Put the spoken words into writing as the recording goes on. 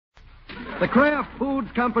The Kraft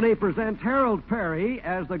Foods Company presents Harold Perry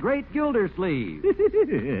as the Great Gildersleeve.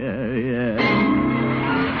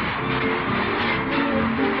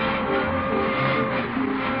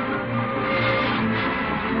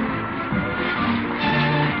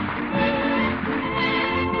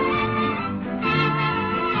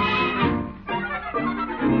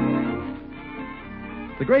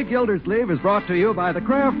 The Great Gildersleeve is brought to you by the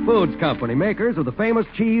Kraft Foods Company, makers of the famous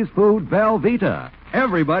cheese food Velveeta.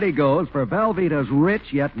 Everybody goes for Velveeta's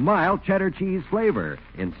rich yet mild cheddar cheese flavor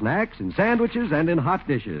in snacks, in sandwiches, and in hot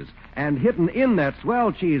dishes. And hidden in that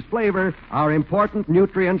swell cheese flavor are important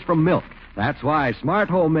nutrients from milk. That's why smart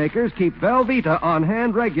homemakers keep Velveeta on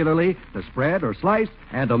hand regularly to spread or slice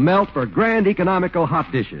and to melt for grand economical hot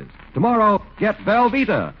dishes. Tomorrow, get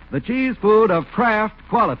Velveeta, the cheese food of Kraft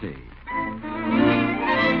quality.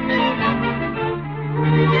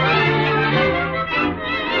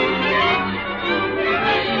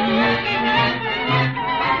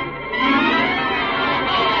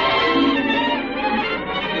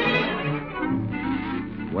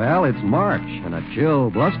 Well, it's March, and a chill,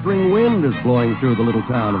 blustering wind is blowing through the little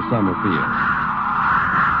town of Summerfield.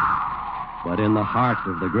 But in the heart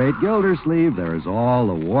of the Great Gildersleeve, there is all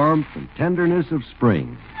the warmth and tenderness of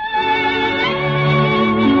spring.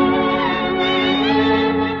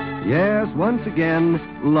 Yes, once again,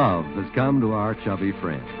 love has come to our chubby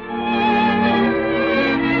friend.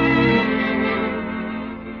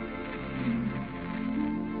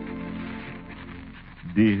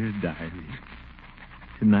 Dear diary,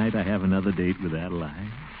 tonight I have another date with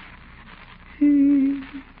Adeline.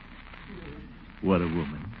 What a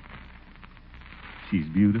woman. She's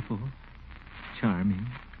beautiful, charming,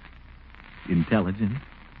 intelligent.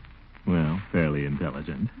 Well, fairly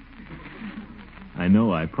intelligent. I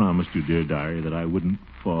know I promised you, dear diary, that I wouldn't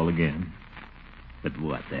fall again. But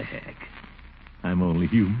what the heck? I'm only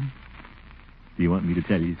human. Do you want me to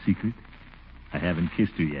tell you a secret? I haven't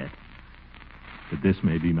kissed her yet. But this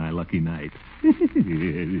may be my lucky night.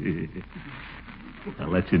 I'll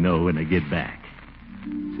let you know when I get back.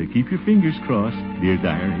 So keep your fingers crossed, dear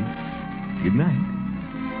diary. Good night.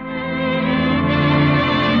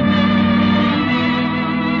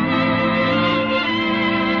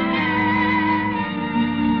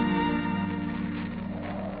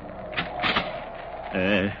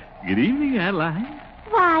 Good evening, Adeline.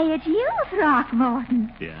 Why, it's you,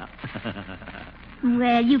 Throckmorton. Yeah.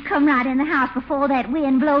 Well, you come right in the house before that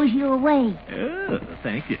wind blows you away. Oh,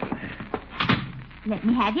 thank you. Let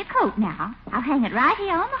me have your coat now. I'll hang it right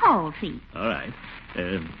here on the hall seat. All right.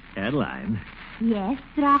 Adeline. Yes,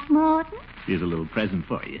 Throckmorton? Here's a little present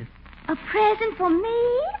for you. A present for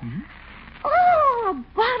me? Mm-hmm. Oh, a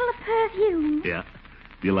bottle of perfume. Yeah.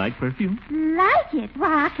 Do you like perfume? Like it?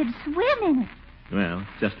 Why, I could swim in it. Well,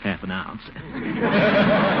 just half an ounce.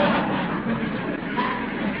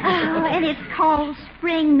 Oh, and it's called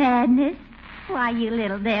Spring Madness. Why, you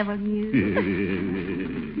little devil, you.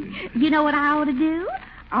 You know what I ought to do?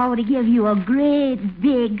 I ought to give you a great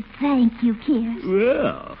big thank you kiss.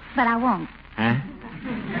 Well. But I won't. Huh?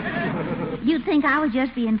 You'd think I was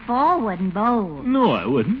just being forward and bold. No, I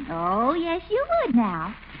wouldn't. Oh, yes, you would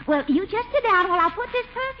now. Well, you just sit down while I put this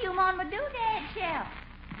perfume on my doodad shelf.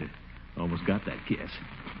 Almost got that kiss.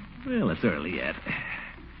 Well, it's early yet.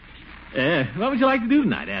 What would you like to do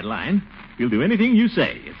tonight, Adeline? We'll do anything you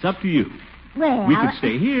say. It's up to you. Well... We could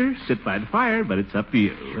stay here, sit by the fire, but it's up to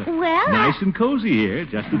you. Well... Nice and cozy here,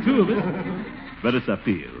 just the two of us. But it's up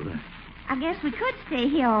to you. I guess we could stay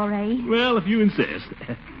here already. Well, if you insist.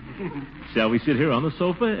 Shall we sit here on the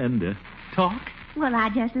sofa and talk? Well,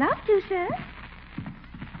 I'd just love to, sir.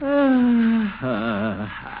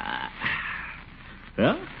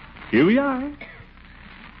 Well, here we are.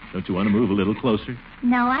 Don't you want to move a little closer?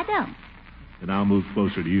 No, I don't. Then I'll move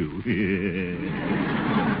closer to you.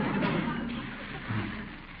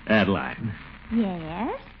 Adeline.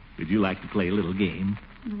 Yes? Would you like to play a little game?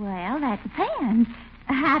 Well, that depends.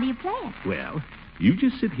 How do you play it? Well, you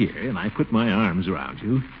just sit here and I put my arms around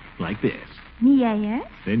you like this. Yes?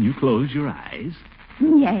 Then you close your eyes.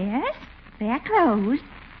 Yes? They're closed.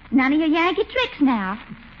 None of your Yankee tricks now.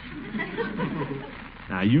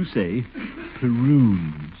 Now you say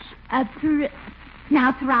prunes.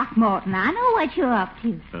 Now, Throckmorton, I know what you're up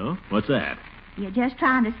to. Oh? What's that? You're just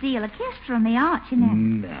trying to steal a kiss from me, aren't you now?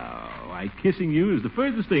 No. Kissing you is the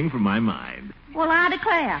furthest thing from my mind. Well, I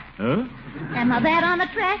declare. Huh? Am I that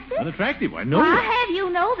unattractive? Unattractive? Why, no. Well, I have you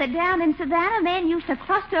know that down in Savannah, men used to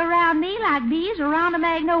cluster around me like bees around a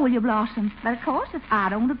magnolia blossom. But, of course, if I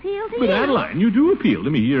don't appeal to you... But, Adeline, you do appeal to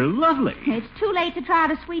me. You're lovely. It's too late to try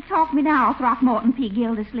to sweet-talk me now, Throckmorton P.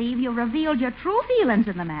 Gildersleeve. You've revealed your true feelings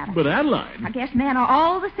in the matter. But, Adeline... I guess men are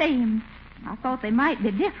all the same. I thought they might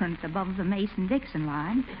be different above the Mason-Dixon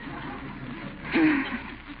line.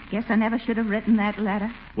 Guess I never should have written that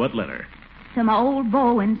letter. What letter? To my old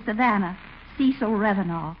beau in Savannah, Cecil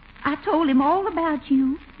Revenall. I told him all about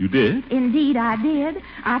you. You did? Indeed, I did.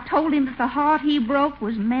 I told him that the heart he broke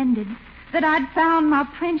was mended, that I'd found my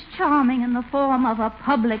Prince Charming in the form of a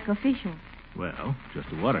public official. Well,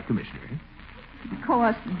 just a water commissioner. Of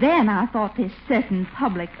course, then I thought this certain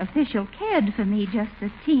public official cared for me just a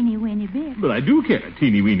teeny-weeny bit. But I do care a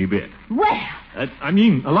teeny-weeny bit. Well... I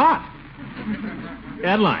mean, a lot.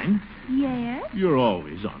 Adeline. Yes? You're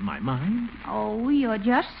always on my mind. Oh, you're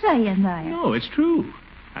just saying that. No, it's true.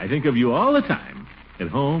 I think of you all the time. At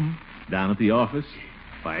home, down at the office.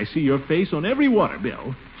 Why, I see your face on every water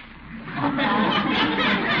bill.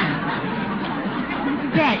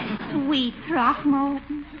 That's sweet,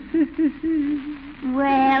 Throckmorton.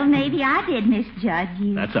 Well, maybe I did misjudge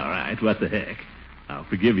you. That's all right. What the heck? I'll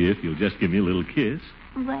forgive you if you'll just give me a little kiss.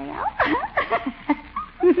 Well...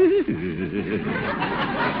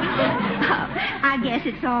 I guess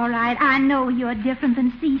it's all right. I know you're different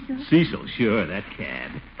than Cecil. Cecil, sure, that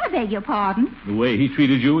cad. I beg your pardon. The way he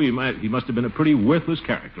treated you, he must have been a pretty worthless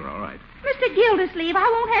character, all right. Mr. Gildersleeve, I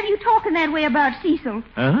won't have you talking that way about Cecil.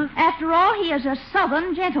 Huh? After all, he is a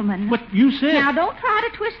Southern gentleman. What you said. Now, don't try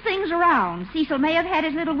to twist things around. Cecil may have had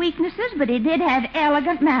his little weaknesses, but he did have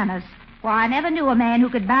elegant manners. Why, I never knew a man who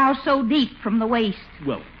could bow so deep from the waist.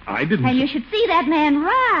 Well, I didn't... And you should see that man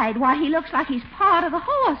ride. Why, he looks like he's part of the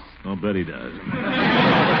horse. I'll bet he does.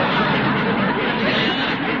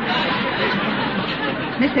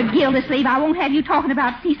 Mr. Gildersleeve, I won't have you talking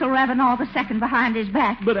about Cecil Ravenall the second behind his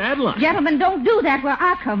back. But, Adeline... Gentlemen, don't do that where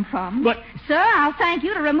I come from. But... Sir, I'll thank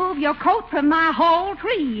you to remove your coat from my whole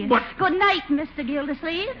tree. But... Good night, Mr.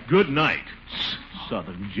 Gildersleeve. Good night,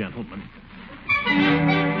 Southern gentleman.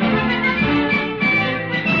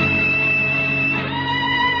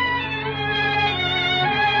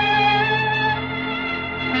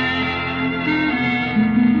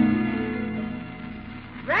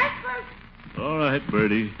 All right,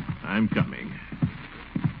 Bertie. I'm coming.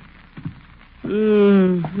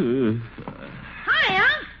 Hi,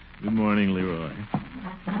 Unc. Good morning, Leroy.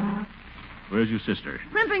 Where's your sister?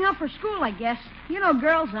 Primping up for school, I guess. You know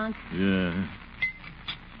girls, Unc. Yeah.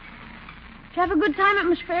 Did you have a good time at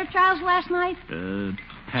Miss Fairchild's last night?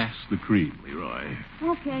 Pass the cream, Leroy.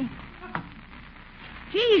 Okay.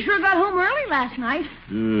 Gee, you sure got home early last night.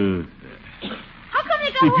 How come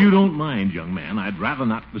you got If home... you don't mind, young man, I'd rather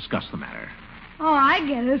not discuss the matter. Oh, I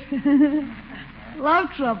get it. Love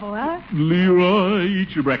trouble, huh? Leroy, eat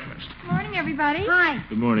your breakfast. Morning, everybody. Hi.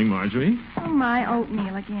 Good morning, Marjorie. Oh, my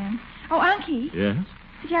oatmeal again. Oh, Unky, Yes?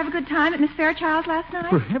 did you have a good time at Miss Fairchild's last night?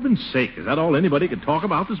 For heaven's sake, is that all anybody could talk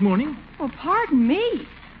about this morning? Well, pardon me.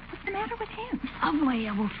 What's the matter with him? Ugly,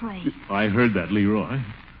 I'm afraid. I heard that, Leroy.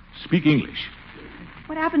 Speak English.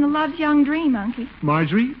 What happened to Love's young dream, Unky?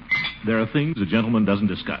 Marjorie, there are things a gentleman doesn't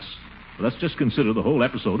discuss. Let's just consider the whole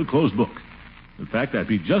episode a closed book. In fact, I'd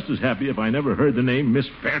be just as happy if I never heard the name Miss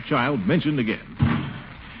Fairchild mentioned again.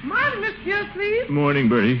 Morning, Miss Gildersleeve. Morning,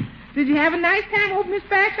 Bertie. Did you have a nice time over Miss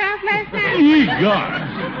Fairchild's last night? Ye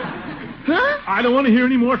gods. Huh? I don't want to hear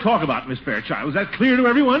any more talk about Miss Fairchild. Is that clear to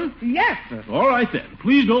everyone? Yes. All right, then.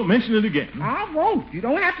 Please don't mention it again. I won't. You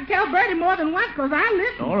don't have to tell Bertie more than once, because I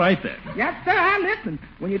listen. All right, then. Yes, sir, I listen.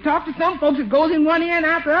 When you talk to some folks, it goes in one ear and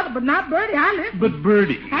out the other, but not Bertie. I listen. But,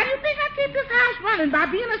 Bertie... How do you think I keep this house running? By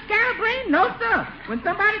being a scatterbrain? No, sir. When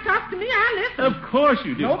somebody talks to me, I listen. Of course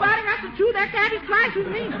you do. Nobody has to chew that cabbage slice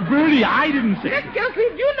with me. Bertie, I didn't say... Miss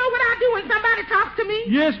Gildersleeve, do you know what I do when somebody talks to me?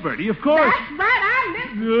 Yes, Bertie, of course. That's right, I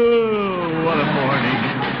listen. Oh, what a morning.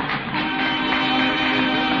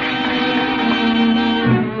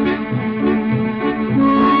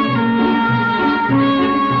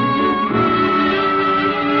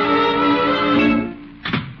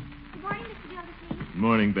 Good morning, Mr. Gildersleeve. Good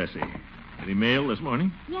morning, Bessie. Any mail this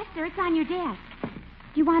morning? Yes, sir, it's on your desk.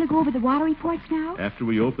 Do you want to go over the water reports now? After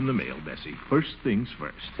we open the mail, Bessie. First things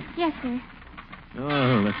first. Yes, sir.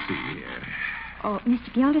 Oh, let's see here. Oh,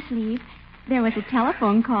 Mr. Gildersleeve, there was a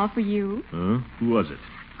telephone call for you. Huh? Who was it?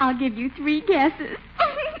 I'll give you 3 guesses.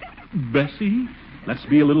 Bessie? Let's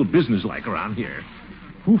be a little businesslike around here.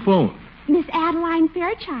 Who phoned? Miss Adeline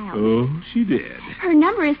Fairchild. Oh, she did. Her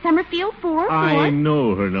number is Summerfield 4. I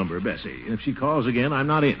know her number, Bessie. If she calls again, I'm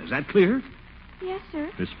not in. Is that clear? Yes, sir.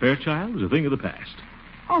 Miss Fairchild is a thing of the past.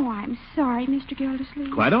 Oh, I'm sorry, Mr.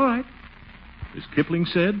 Gildersleeve. Quite all right. As Kipling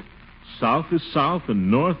said, south is south and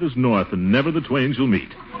north is north, and never the twain shall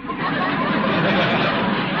meet.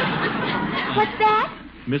 What's that?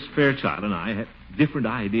 Miss Fairchild and I have different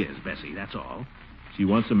ideas, Bessie, that's all. She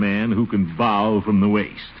wants a man who can bow from the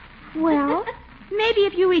waist. Well, maybe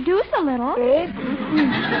if you reduce a little.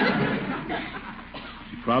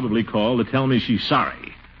 She probably called to tell me she's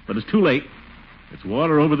sorry. But it's too late. It's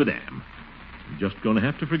water over the dam. I'm just going to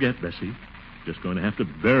have to forget, Bessie. Just going to have to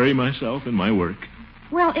bury myself in my work.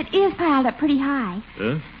 Well, it is piled up pretty high.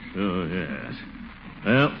 Huh? Oh, yes.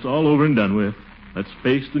 Well, it's all over and done with. Let's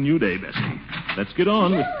face the new day, Bessie. Let's get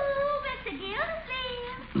on with... Mr.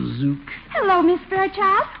 Gildersleeve. Zook. Hello, Miss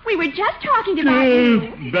Fairchild. We were just talking about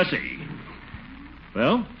you. Bessie.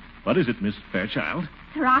 Well, what is it, Miss Fairchild?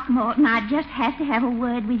 Throckmorton, I just have to have a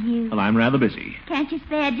word with you. Well, I'm rather busy. Can't you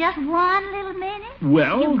spare just one little minute?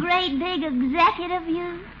 Well... You great big executive,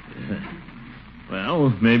 you. Well,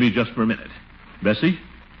 maybe just for a minute. Bessie,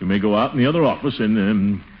 you may go out in the other office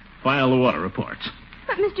and file the water reports.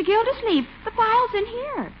 But, Mr. Gildersleeve, the file's in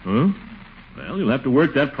here. Huh? Well, you'll have to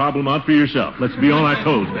work that problem out for yourself. Let's be on our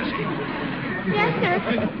toes, Bessie. Yes, sir.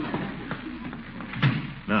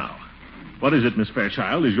 Now, what is it, Miss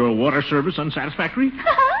Fairchild? Is your water service unsatisfactory?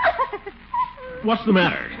 What's the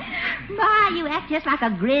matter? My, you act just like a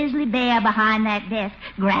grizzly bear behind that desk.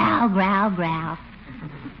 Growl, growl, growl.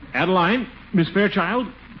 Adeline, Miss Fairchild,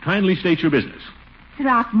 kindly state your business.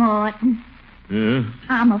 Throckmorton,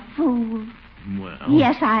 I'm a fool. Well...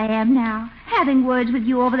 Yes, I am now. Having words with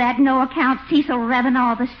you over that no-account Cecil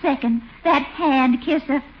Revenant II, that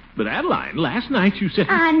hand-kisser. But, Adeline, last night you said...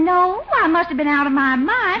 I know. I must have been out of my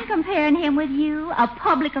mind comparing him with you, a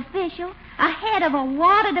public official, a head of a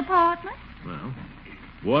water department. Well,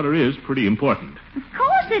 water is pretty important. Of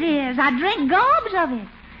course it is. I drink gobs of it.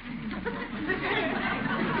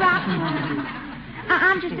 Throckmorton,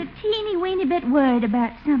 I'm just a teeny-weeny bit worried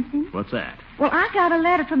about something. What's that? Well, I got a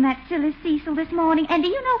letter from that silly Cecil this morning, and do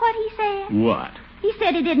you know what he said? What? He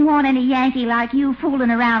said he didn't want any Yankee like you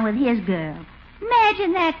fooling around with his girl.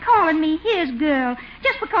 Imagine that, calling me his girl,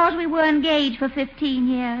 just because we were engaged for 15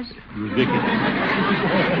 years. Ridiculous.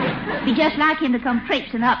 Be just like him to come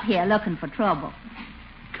traipsing up here looking for trouble.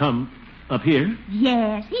 Come up here?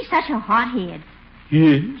 Yes, he's such a hothead.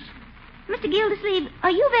 Yes. Mr. Gildersleeve,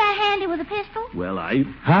 are you very handy with a pistol? Well,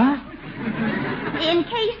 Huh? In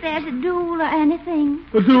case there's a duel or anything.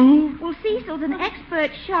 A duel? Well, Cecil's an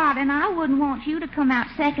expert shot, and I wouldn't want you to come out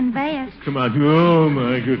second best. Come out. Oh,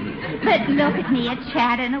 my goodness. But look at me,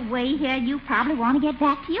 chattering away here. You probably want to get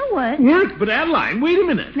back to your work. Work? But, Adeline, wait a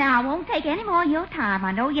minute. Now, I won't take any more of your time.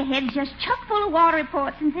 I know your head's just chock full of water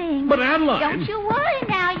reports and things. But, Adeline... Don't you worry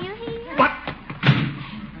now, you hear? But...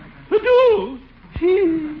 A duel?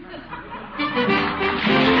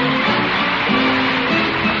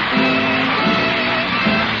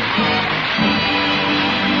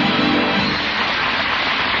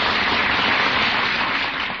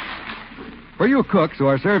 For you cooks who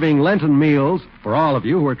are serving Lenten meals, for all of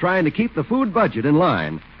you who are trying to keep the food budget in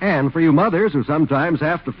line, and for you mothers who sometimes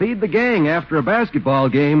have to feed the gang after a basketball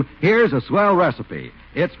game, here's a swell recipe.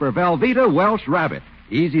 It's for Velveeta Welsh Rabbit.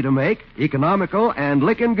 Easy to make, economical, and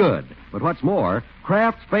lickin' good. But what's more,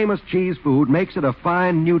 Kraft's famous cheese food makes it a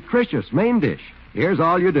fine, nutritious main dish. Here's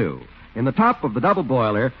all you do. In the top of the double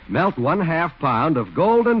boiler, melt 1/2 pound of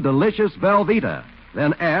golden, delicious Velveeta.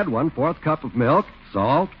 Then add 1/4 cup of milk,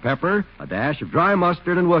 salt, pepper, a dash of dry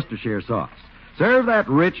mustard, and Worcestershire sauce. Serve that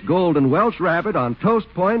rich golden Welsh Rabbit on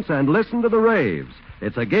toast points and listen to the raves.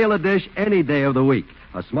 It's a gala dish any day of the week.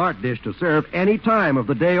 A smart dish to serve any time of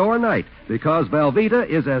the day or night because Velveeta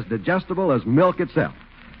is as digestible as milk itself.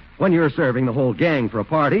 When you're serving the whole gang for a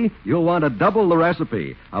party, you'll want to double the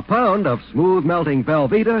recipe. 1 pound of smooth melting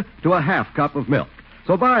Velveeta to 1/2 cup of milk.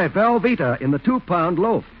 So buy Velveeta in the 2-pound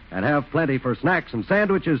loaf and have plenty for snacks and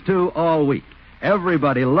sandwiches, too, all week.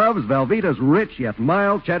 Everybody loves Velveeta's rich yet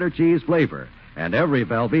mild cheddar cheese flavor. And every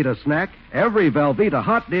Velveeta snack, every Velveeta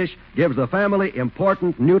hot dish gives the family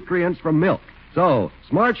important nutrients from milk. So,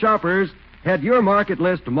 smart shoppers, head your market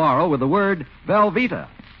list tomorrow with the word Velveeta.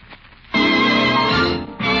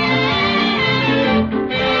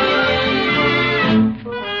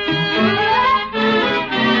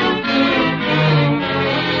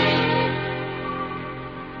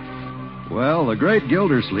 Well, the great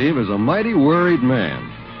Gildersleeve is a mighty worried man.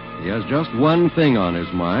 He has just one thing on his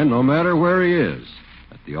mind, no matter where he is.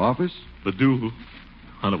 At the office. The duel.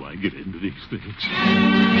 How do I get into these things?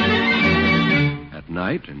 At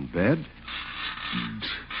night, in bed.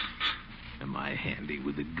 Am I handy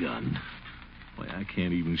with a gun? Why, I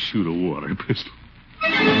can't even shoot a water pistol.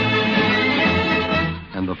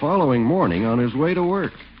 And the following morning on his way to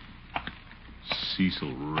work.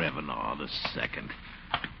 Cecil Revenant II.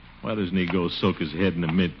 Why doesn't he go soak his head in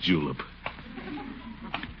a mint julep?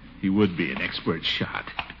 He would be an expert shot.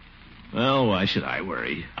 Well, why should I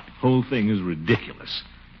worry? Whole thing is ridiculous.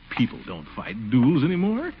 People don't fight duels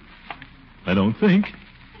anymore. I don't think.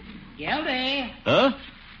 Gildy, Huh?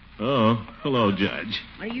 Oh, hello, Judge.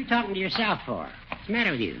 what are you talking to yourself for? What's the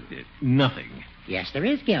matter with you? Nothing. Yes, there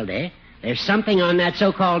is, Gildy. There's something on that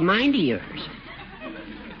so-called mind of yours.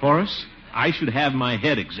 Horace, I should have my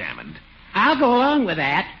head examined. I'll go along with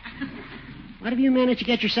that. What have you managed to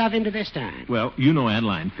get yourself into this time? Well, you know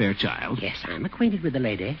Adeline Fairchild. Yes, I'm acquainted with the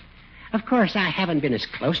lady. Of course, I haven't been as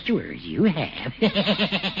close to her as you have.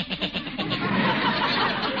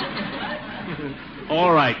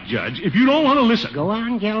 All right, Judge. If you don't want to listen. Go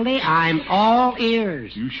on, Gildy. I'm all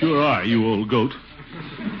ears. You sure are, you old goat.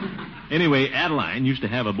 Anyway, Adeline used to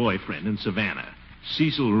have a boyfriend in Savannah,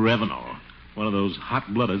 Cecil Revenall, one of those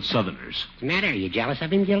hot-blooded Southerners. What's the matter? Are you jealous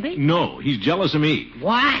of him, Gildy? No, he's jealous of me.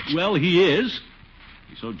 What? Well, he is.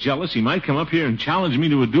 He's so jealous he might come up here and challenge me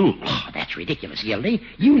to a duel. Oh, that's ridiculous, Gildy.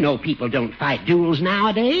 You know people don't fight duels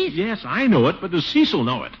nowadays. Yes, I know it, but does Cecil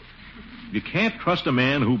know it? You can't trust a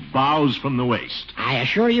man who bows from the waist. I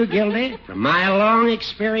assure you, Gildy, from my long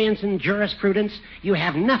experience in jurisprudence, you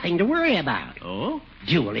have nothing to worry about. Oh?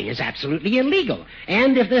 Dueling is absolutely illegal.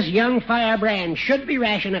 And if this young firebrand should be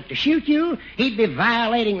rash enough to shoot you, he'd be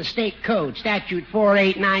violating the state code, statute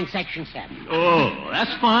 489, section 7. Oh,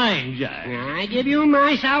 that's fine, Judge. I give you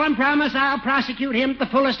my solemn promise I'll prosecute him to the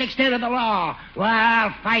fullest extent of the law. Well,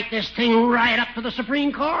 I'll fight this thing right up to the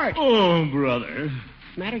Supreme Court. Oh, brother.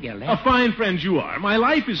 What's the matter, Gildy? A fine friend you are. My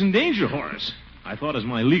life is in danger, Horace. I thought as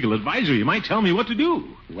my legal advisor you might tell me what to do.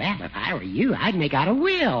 Well, if I were you, I'd make out a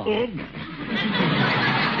will. Oh.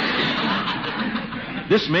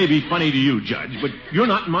 This may be funny to you, Judge, but you're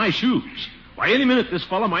not in my shoes. Why, any minute this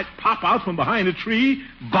fellow might pop out from behind a tree,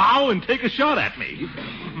 bow, and take a shot at me.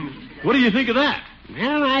 What do you think of that?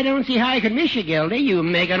 Well, I don't see how I could miss you, Gildy. You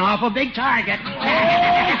make an awful big target.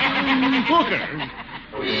 Booker.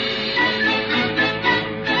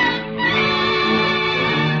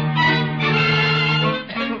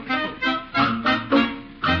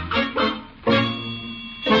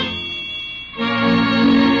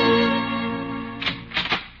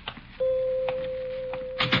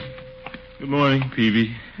 Good morning,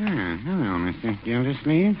 Peavy. Hello, Mr.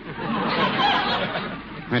 Gildersleeve.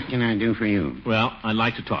 What can I do for you? Well, I'd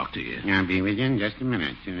like to talk to you. I'll be with you in just a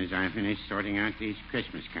minute, as soon as I finish sorting out these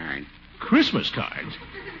Christmas cards. Christmas cards?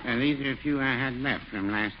 These are a few I had left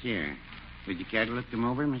from last year. Would you care to look them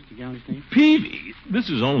over, Mr. Gildersleeve? Peavy, this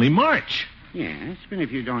is only March. Yes, but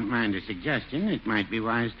if you don't mind a suggestion, it might be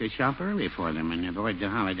wise to shop early for them and avoid the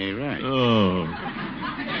holiday rush. Oh.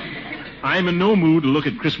 I'm in no mood to look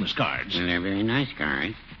at Christmas cards. Well, they're very nice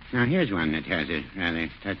cards. Now, here's one that has a rather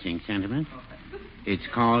touching sentiment. It's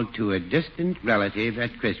called To a Distant Relative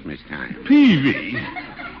at Christmas Time. Peavy.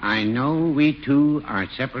 I know we two are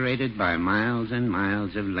separated by miles and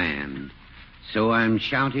miles of land. So I'm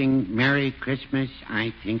shouting, Merry Christmas,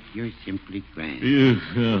 I think you're simply grand.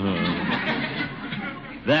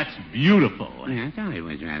 That's beautiful. Yeah, I thought it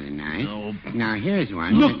was rather nice. No. Now, here's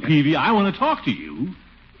one. Look, Peavy, I want to talk to you.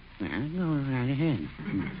 Well, go right ahead.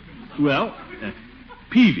 Well,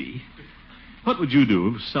 Peavy, what would you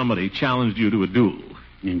do if somebody challenged you to a duel?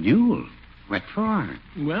 A duel? What for?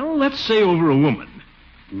 Well, let's say over a woman.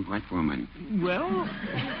 What woman? Well,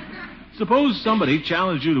 suppose somebody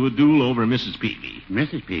challenged you to a duel over Mrs. Peavy.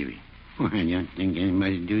 Mrs. Peavy? Well, I don't think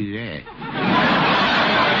anybody do that.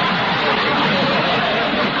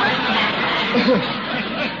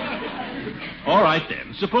 All right,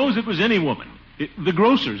 then. Suppose it was any woman. The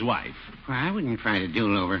grocer's wife. Well, I wouldn't try to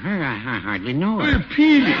duel over her. I hardly know her.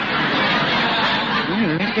 Peavy.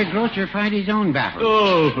 Well, let the grocer fight his own battle.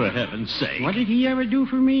 Oh, for heaven's sake. What did he ever do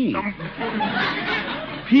for me?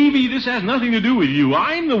 Peavy, this has nothing to do with you.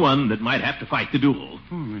 I'm the one that might have to fight the duel.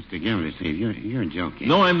 Oh, Mr. Gildersleeve, you're joking.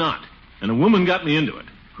 No, I'm not. And a woman got me into it.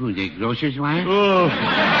 Who, the grocer's wife? Oh.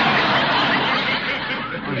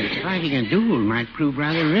 Well, fighting a duel might prove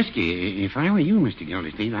rather risky. If I were you, Mr.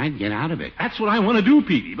 Gildersleeve, I'd get out of it. That's what I want to do,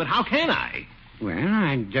 Peavy, but how can I? Well,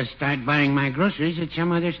 I'd just start buying my groceries at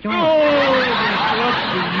some other store. Oh,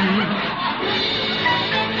 what's the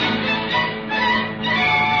use?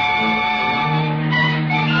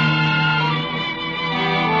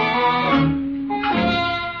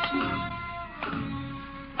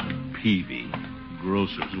 Peavy,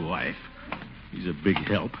 grocer's wife. He's a big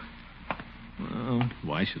help. Well,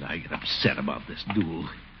 why should I get upset about this duel?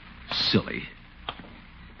 Silly.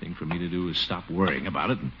 The thing for me to do is stop worrying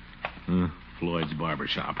about it. And, Floyd's barber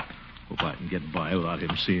shop. Hope I can get by without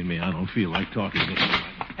him seeing me. I don't feel like talking to him.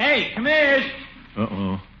 Hey, come here.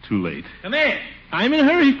 Uh-oh, too late. Come here. I'm in a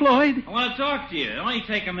hurry, Floyd. I want to talk to you. It'll only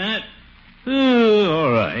take a minute.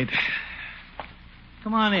 All right.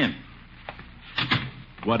 Come on in.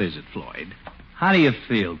 What is it, Floyd? How do you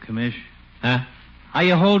feel, Commish? Huh? Are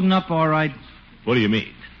you holding up all right? What do you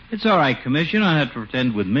mean? It's all right, Commiss. You don't have to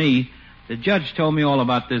pretend with me. The judge told me all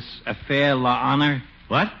about this affair la honor.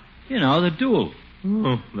 What? You know, the duel.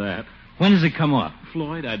 Oh, that. When does it come off?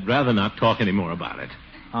 Floyd, I'd rather not talk any more about it.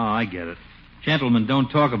 Oh, I get it. Gentlemen don't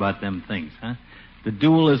talk about them things, huh? The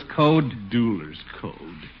duel is code. Dueler's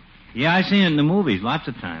code. Yeah, I seen it in the movies lots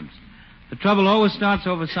of times. The trouble always starts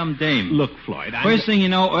over some dame. Look, Floyd, First thing you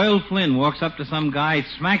know, Earl Flynn walks up to some guy,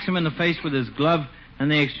 smacks him in the face with his glove, and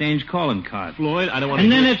they exchange calling cards. Floyd, I don't want to...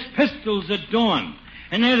 And then it's pistols at dawn.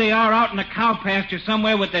 And there they are out in the cow pasture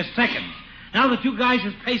somewhere with their seconds. Now the two guys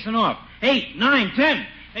is pacing off. 8, 9, 10.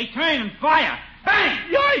 They turn and fire. Bang!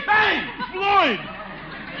 Yoy! Bang! Floyd!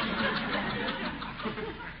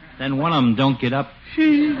 Then one of them don't get up.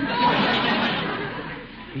 He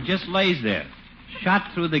just lays there,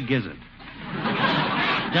 shot through the gizzard.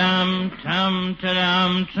 Dum, tum,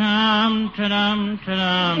 ta-dum, tum, ta-dum,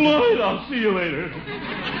 ta-dum. Floyd, I'll see you later.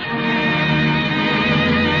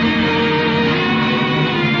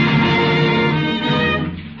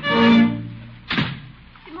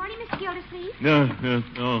 Good morning, Mr. Gildersleeve.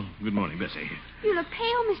 Oh, good morning, Bessie. You look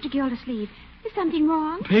pale, Mr. Gildersleeve. Is something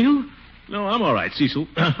wrong? Pale? No, I'm all right, Cecil.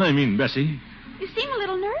 I mean, Bessie. You seem a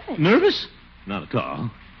little nervous. Nervous? Not at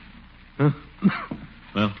all. Huh?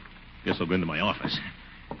 Well, guess I'll go into my office.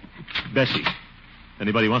 Bessie,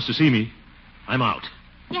 anybody wants to see me, I'm out.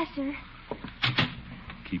 Yes, sir.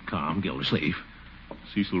 Keep calm, Gildersleeve.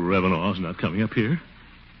 Cecil Revenaw's not coming up here.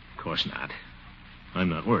 Of course not. I'm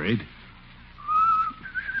not worried.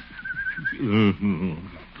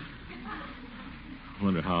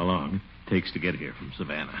 Wonder how long it takes to get here from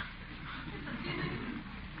Savannah.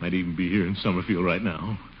 Might even be here in Summerfield right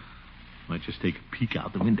now. Might just take a peek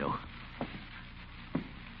out the window.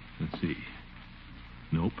 Let's see.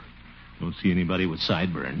 Nope. Don't see anybody with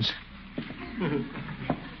sideburns.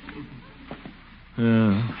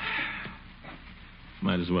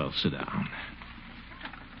 Might as well sit down.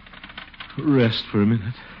 Rest for a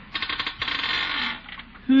minute.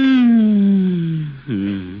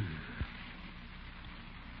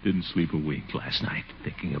 Didn't sleep a wink last night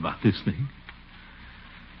thinking about this thing.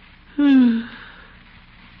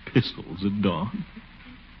 Pistols at dawn.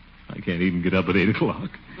 I can't even get up at 8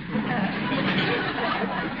 o'clock.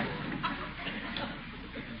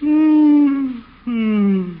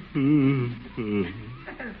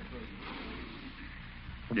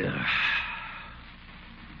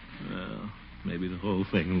 Well, maybe the whole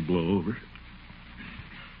thing will blow over.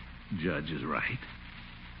 Judge is right.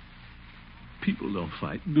 People don't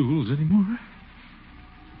fight duels anymore.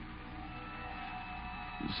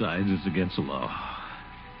 Besides, it's against the law.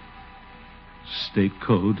 State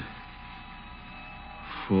Code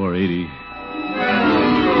 480.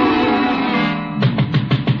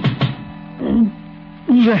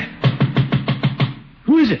 Who's that?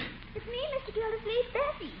 Who is it? It's me, Mr. Gildersleeve,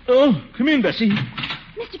 Bessie. Oh, come in, Bessie.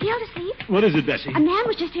 Mr. Gildersleeve, What is it, Bessie? a man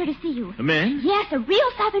was just here to see you. A man? Yes, a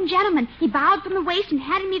real Southern gentleman. He bowed from the waist and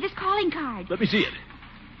handed me this calling card. Let me see it.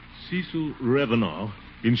 Cecil Revenaugh,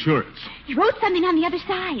 Insurance. He wrote something on the other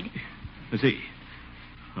side. Let's see.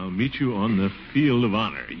 I'll meet you on the field of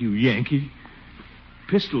honor, you Yankee.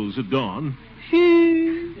 Pistols at dawn.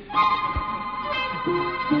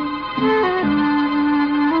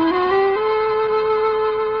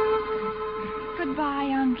 Goodbye,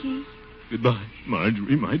 Unky. Goodbye,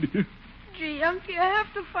 Marjorie, my dear. Gee, Unky, I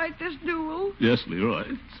have to fight this duel. Yes, Leroy.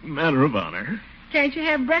 It's a matter of honor. Can't you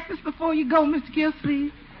have breakfast before you go, Mr.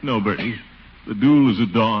 Gildersleeve? No, Bertie. The duel is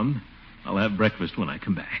at dawn. I'll have breakfast when I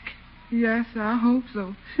come back. Yes, I hope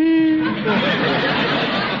so.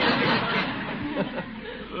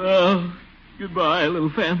 Well, goodbye, little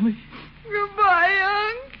family.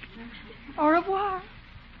 Goodbye, Unc. Au revoir.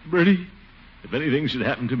 Bertie, if anything should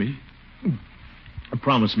happen to me,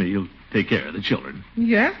 promise me you'll take care of the children.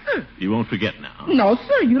 Yes, sir. You won't forget now. No,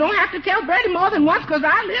 sir. You don't have to tell Bertie more than once because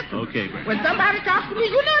I listen. Okay, Bertie. When somebody talks to me,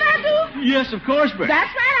 you know what I do? Yes, of course, Bertie.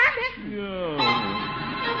 That's right, I listen.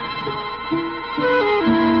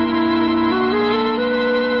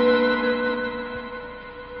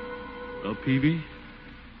 Well, Peavy,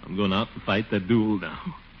 I'm going out to fight that duel now.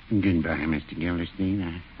 Goodbye, Mr. Gildersleeve.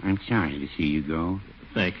 I'm sorry to see you go.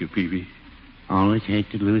 Thank you, Peavy. Always hate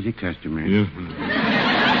to lose a customer.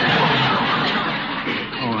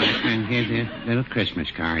 Oh, and here's a little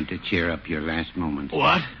Christmas card to cheer up your last moment.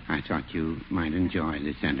 What? I thought you might enjoy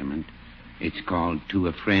the sentiment. It's called To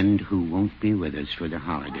a Friend Who Won't Be With Us for the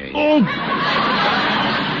Holidays. Oh!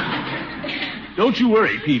 Don't you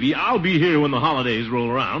worry, Peavy. I'll be here when the holidays roll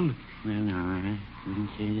around. Well, no, I wouldn't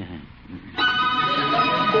say that.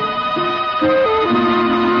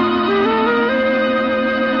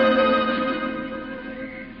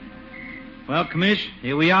 Well, Commish,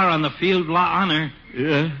 here we are on the field of honor.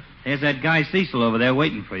 Yeah? There's that guy Cecil over there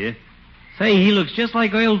waiting for you. Say, he looks just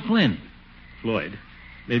like old Flynn. Floyd,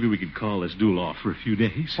 maybe we could call this duel off for a few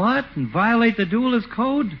days. What? And violate the duelist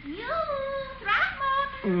code?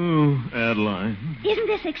 Oh, Adeline. Isn't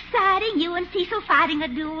this exciting? You and Cecil fighting a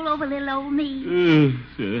duel over little old me.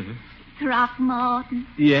 Throckmorton,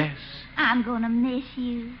 Yes. I'm going to miss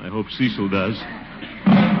you. I hope Cecil does.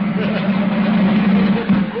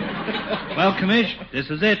 Well, Commish, this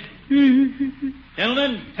is it.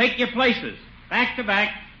 Gentlemen, take your places. Back to back.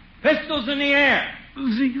 Pistols in the air.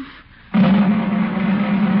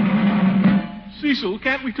 Cecil,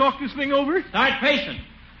 can't we talk this thing over? Start pacing.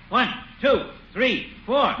 1, 2, 3,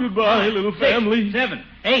 4. Goodbye, 5, little 6, family. 7,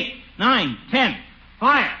 8, 9, 10.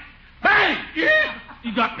 Fire. Bang! Yeah!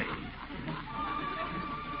 You got me.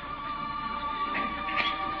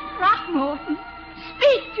 Throckmorton,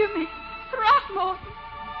 speak to me. Throckmorton.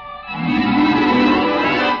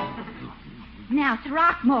 Now,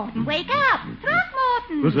 Throckmorton, wake up.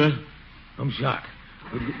 Throckmorton. What's that? I'm shot.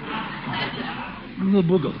 Little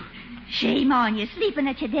boogle. Shame on you, sleeping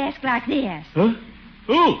at your desk like this. Huh?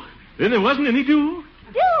 Oh, then there wasn't any duel?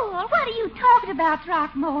 Duel? What are you talking about,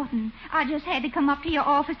 Throckmorton? I just had to come up to your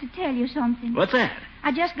office to tell you something. What's that?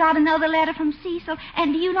 I just got another letter from Cecil,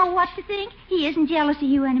 and do you know what to think? He isn't jealous of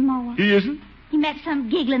you anymore. He isn't? He met some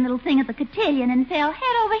giggling little thing at the cotillion and fell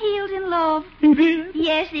head over heels in love. He did?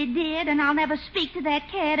 Yes, he did, and I'll never speak to that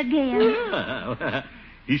cat again. Well,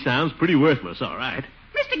 he sounds pretty worthless, all right.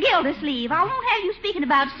 Mr. Gildersleeve, I won't have you speaking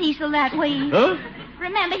about Cecil that way. Huh?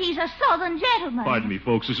 Remember, he's a southern gentleman. Pardon me,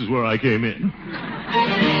 folks. This is where I came in.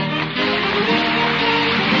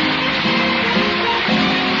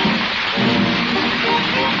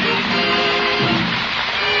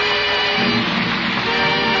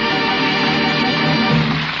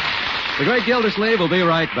 The Great Gildersleeve will be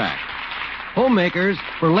right back. Homemakers,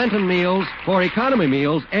 for Lenten meals, for economy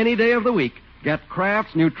meals, any day of the week, get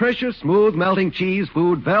Kraft's nutritious, smooth melting cheese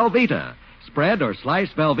food Velveeta. Spread or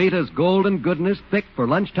slice Velveeta's golden goodness thick for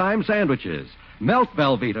lunchtime sandwiches. Melt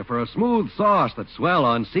Velveeta for a smooth sauce that swell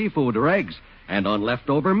on seafood or eggs and on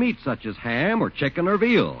leftover meat such as ham or chicken or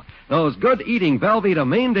veal. Those good-eating Velveeta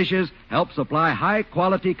main dishes help supply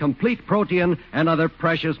high-quality, complete protein and other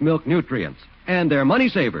precious milk nutrients. And they're money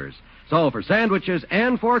savers. So for sandwiches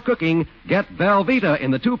and for cooking, get Velveeta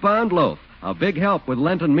in the 2-pound loaf. A big help with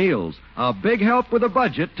Lenten meals. A big help with a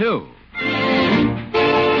budget, too.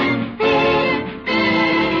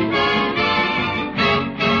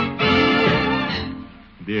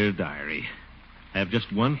 Dear Diary, I have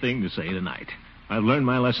just one thing to say tonight. I've learned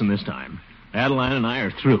my lesson this time. Adeline and I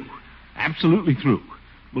are through. Absolutely through.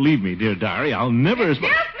 Believe me, dear Diary, I'll never... Yes,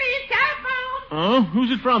 please, telephone. Oh?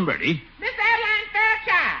 Who's it from, Bertie? Miss Adeline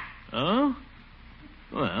Fairchild. Oh?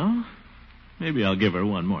 Well, maybe I'll give her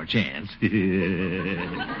one more chance. Good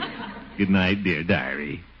night, dear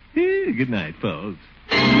Diary. Good night, folks.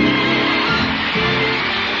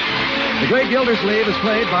 The Great Gildersleeve is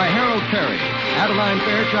played by Harold Perry. Adeline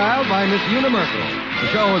Fairchild by Miss Una Merkel. The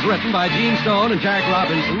show was written by Gene Stone and Jack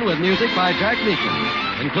Robinson with music by Jack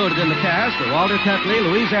Meakin. Included in the cast are Walter Tetley,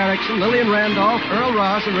 Louise Erickson, Lillian Randolph, Earl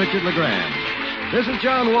Ross, and Richard LeGrand. This is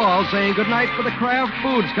John Wall saying goodnight for the Kraft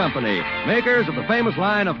Foods Company, makers of the famous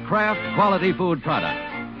line of Kraft quality food products.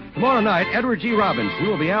 Tomorrow night, Edward G. Robinson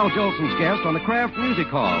will be Al Jolson's guest on the Kraft Music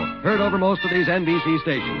Hall, heard over most of these NBC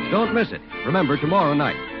stations. Don't miss it. Remember, tomorrow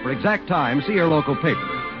night. For exact time, see your local paper.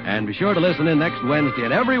 And be sure to listen in next Wednesday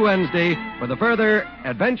and every Wednesday for the further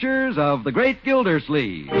adventures of the Great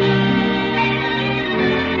Gildersleeve.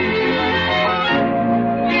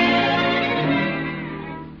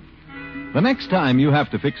 The next time you have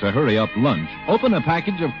to fix a hurry-up lunch, open a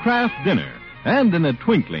package of Kraft Dinner. And in a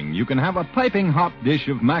twinkling, you can have a piping hot dish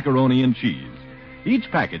of macaroni and cheese. Each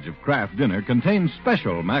package of Kraft Dinner contains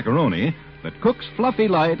special macaroni that cooks fluffy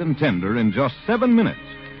light and tender in just 7 minutes.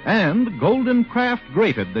 And golden Kraft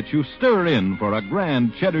grated that you stir in for a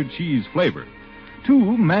grand cheddar cheese flavor.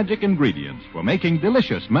 2 magic ingredients for making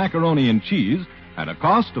delicious macaroni and cheese at a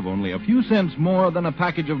cost of only a few cents more than a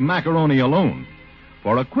package of macaroni alone.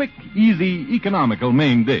 For a quick, easy, economical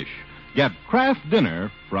main dish, get Kraft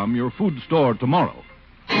Dinner from your food store tomorrow.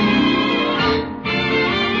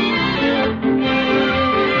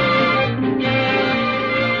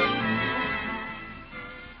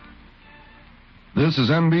 This is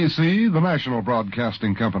NBC, the national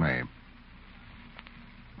broadcasting company.